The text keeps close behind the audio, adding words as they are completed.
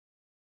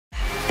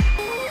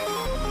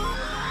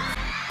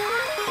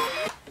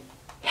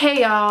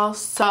Hey y'all,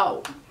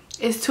 so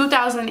it's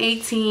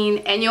 2018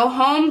 and your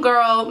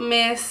homegirl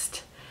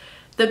missed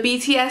the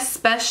BTS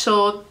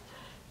special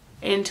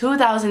in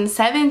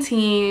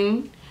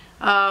 2017.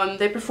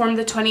 They performed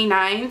the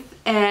 29th,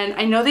 and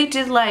I know they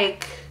did I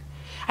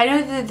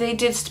know that they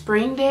did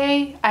Spring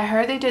Day. I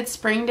heard they did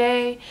Spring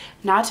Day,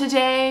 not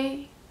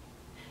today.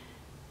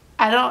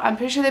 I'm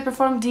pretty sure they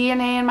performed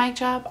DNA and Mic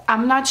Drop.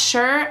 I'm not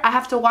sure. I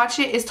have to watch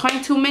it. It's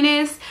 22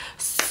 minutes.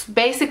 It's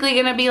basically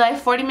gonna be like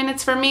 40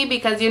 minutes for me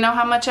because you know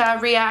how much I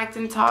react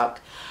and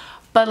talk.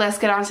 But let's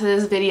get on to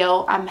this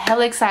video. I'm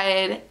hella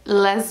excited.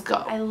 Let's go.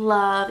 I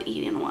love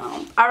eating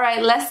well.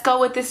 Alright, let's go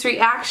with this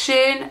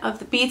reaction of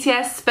the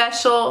BTS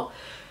special.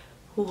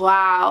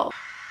 Wow.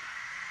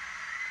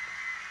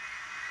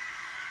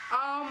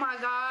 Oh my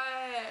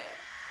god.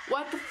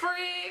 What the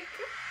freak?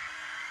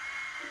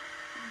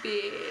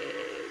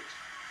 Bitch.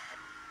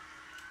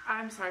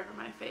 I'm sorry for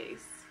my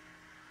face.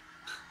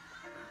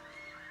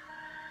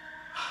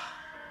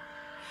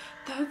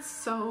 That's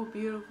so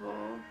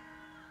beautiful.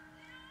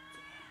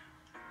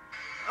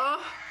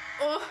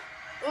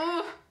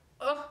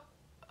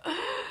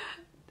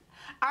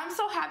 I'm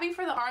so happy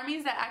for the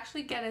armies that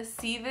actually get to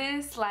see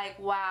this. Like,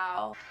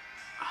 wow.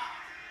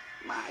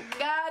 Oh my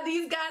god,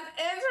 these guys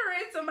enter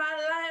into my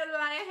life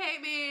like, hey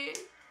bitch.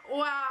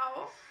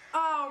 Wow.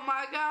 Oh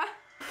my god.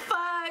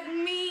 Fuck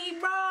me,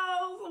 bro.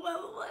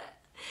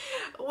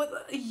 With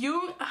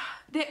you,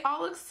 they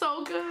all look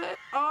so good.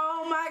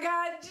 Oh my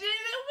god, Jimmy,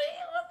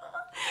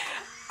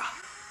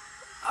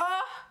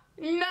 oh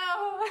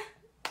no.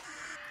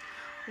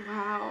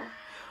 Wow.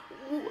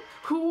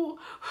 Who?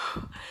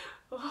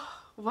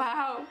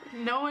 Wow.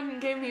 No one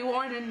gave me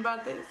warning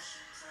about this.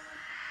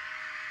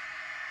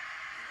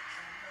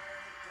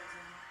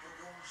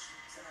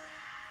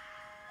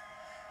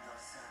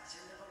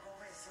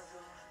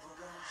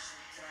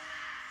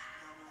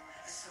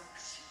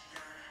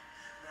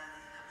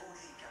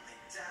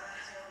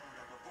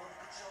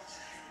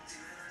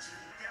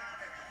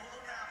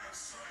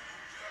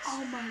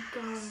 Oh my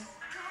god.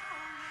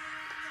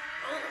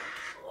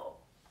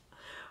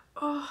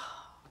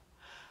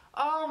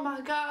 Oh my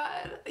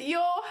god. Yo,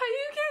 how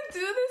you can't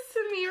do this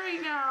to me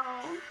right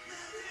now?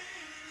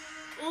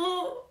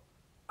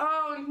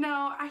 Oh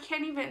no, I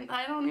can't even,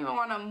 I don't even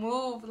want to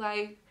move.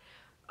 Like,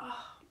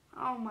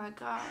 oh my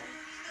god.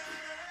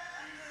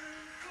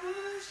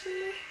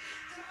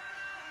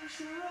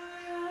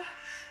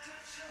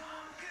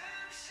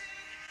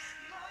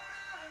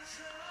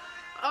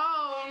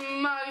 Oh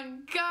my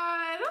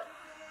god.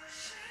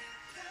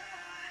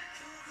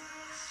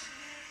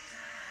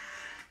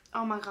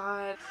 Oh my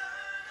god.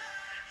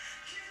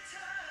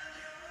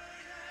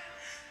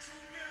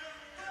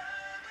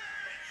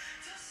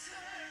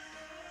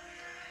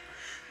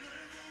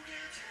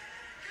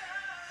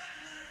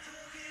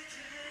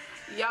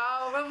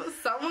 Y'all,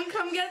 someone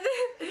come get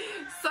this.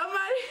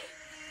 Somebody.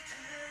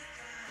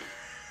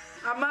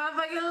 I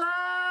motherfucking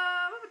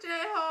love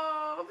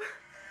J-Hope.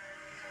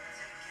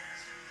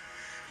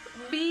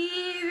 B,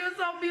 you're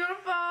so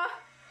beautiful.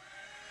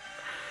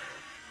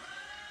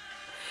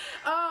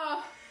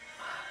 Oh.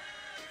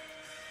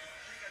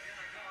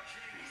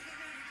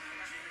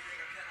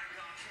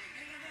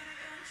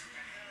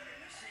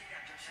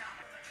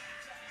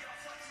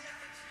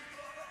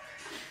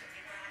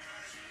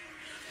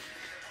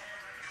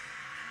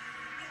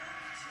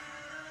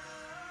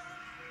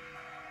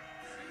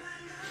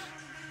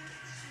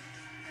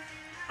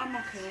 I'm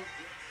okay.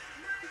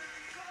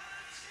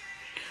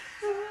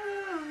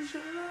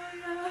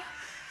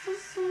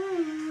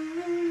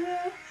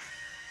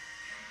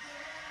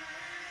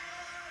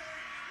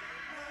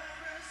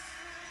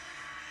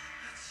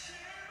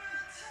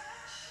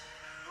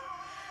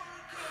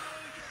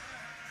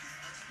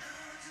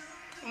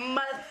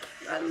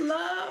 I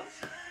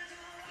love.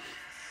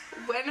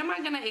 When am I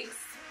gonna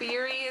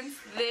experience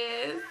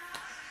this?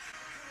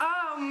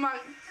 Oh my.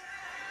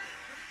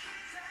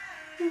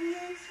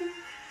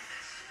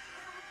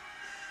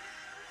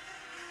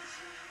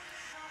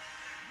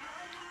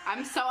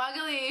 I'm so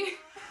ugly.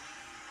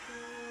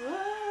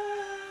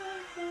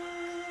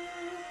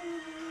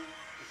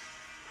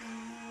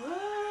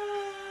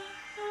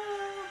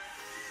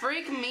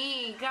 Freak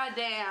me,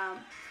 goddamn.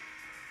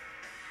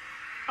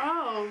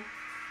 Oh.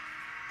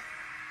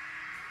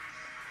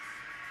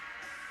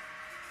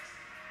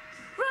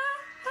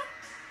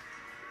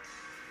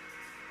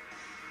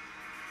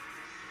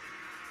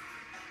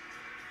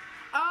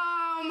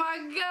 Oh my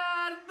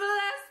god,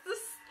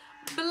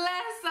 bless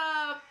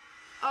up.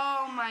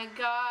 Oh my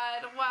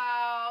god,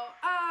 wow.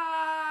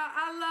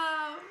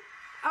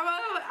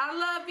 I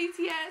love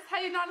BTS. How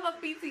you not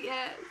love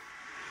BTS?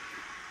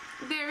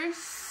 They're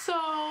so,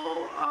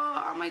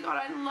 oh my god,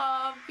 I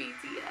love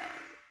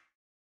BTS.